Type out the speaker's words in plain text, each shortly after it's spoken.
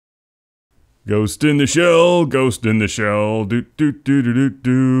Ghost in the Shell, Ghost in the Shell, do do do do do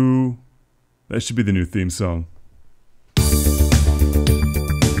do. That should be the new theme song.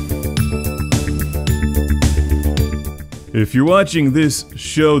 If you're watching this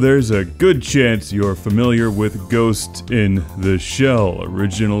show, there's a good chance you're familiar with Ghost in the Shell.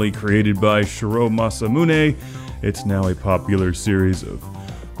 Originally created by Shirow Masamunue, it's now a popular series of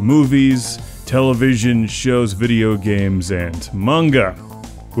movies, television shows, video games, and manga,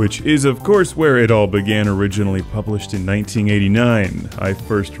 which is of course where it all began, originally published in 1989. I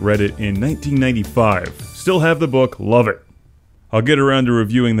first read it in 1995. Still have the book, love it. I'll get around to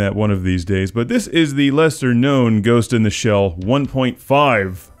reviewing that one of these days, but this is the lesser-known Ghost in the Shell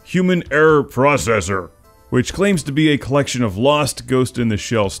 1.5 Human Error Processor, which claims to be a collection of lost Ghost in the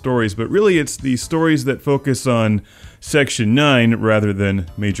Shell stories, but really it's the stories that focus on Section 9 rather than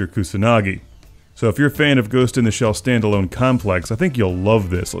Major Kusanagi. So if you're a fan of Ghost in the Shell standalone complex, I think you'll love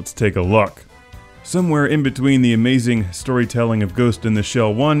this. Let's take a look. Somewhere in between the amazing storytelling of Ghost in the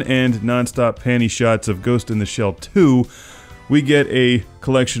Shell 1 and non-stop panty shots of Ghost in the Shell 2, we get a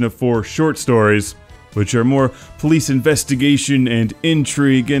collection of 4 short stories, which are more police investigation and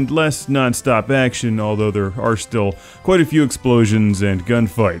intrigue and less non-stop action, although there are still quite a few explosions and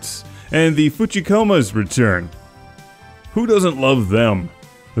gunfights. And the Fuchikomas return. Who doesn't love them?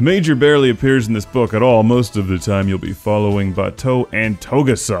 The Major barely appears in this book at all. Most of the time you'll be following Batau and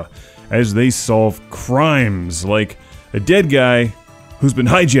Togusa as they solve crimes, like a dead guy who's been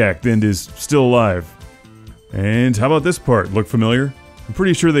hijacked and is still alive. And how about this part? Look familiar? I'm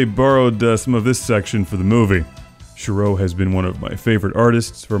pretty sure they borrowed some of this section for the movie. Shirow has been one of my favorite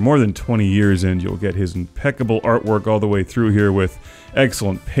artists for more than 20 years, and you'll get his impeccable artwork all the way through here with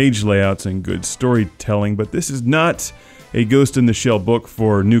excellent page layouts and good storytelling, but this is not a Ghost in the Shell book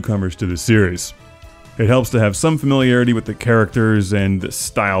for newcomers to the series. It helps to have some familiarity with the characters and the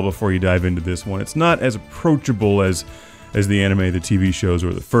style before you dive into this one. It's not as approachable as the anime, the TV shows,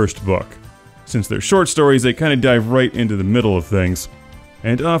 or the first book. Since they're short stories, they kind of dive right into the middle of things,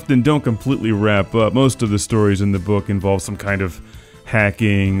 and often don't completely wrap up. Most of the stories in the book involve some kind of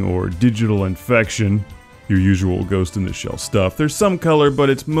hacking or digital infection, your usual Ghost in the Shell stuff. There's some color, but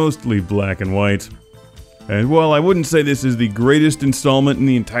it's mostly black and white. And while I wouldn't say this is the greatest installment in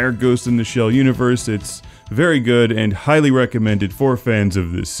the entire Ghost in the Shell universe, it's very good and highly recommended for fans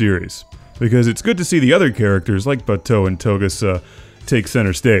of this series, because it's good to see the other characters, like Batau and Togusa, take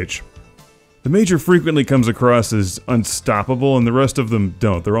center stage. The Major frequently comes across as unstoppable, and the rest of them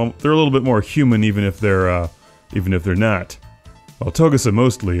don't. They're a little bit more human, even if they're not. Well, Togusa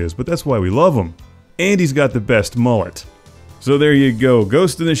mostly is, but that's why we love him. And he's got the best mullet. So there you go,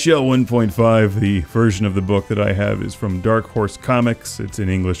 Ghost in the Shell 1.5. The version of the book that I have is from Dark Horse Comics. It's in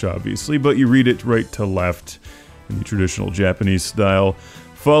English, obviously, but you read it right to left in the traditional Japanese style.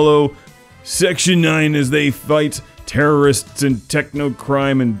 Follow Section 9 as they fight terrorists and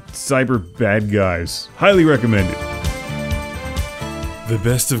techno-crime and cyber bad guys. Highly recommended. The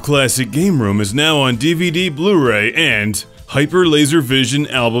Best of Classic Game Room is now on DVD, Blu-ray, and Hyper Laser Vision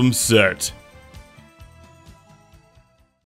album set.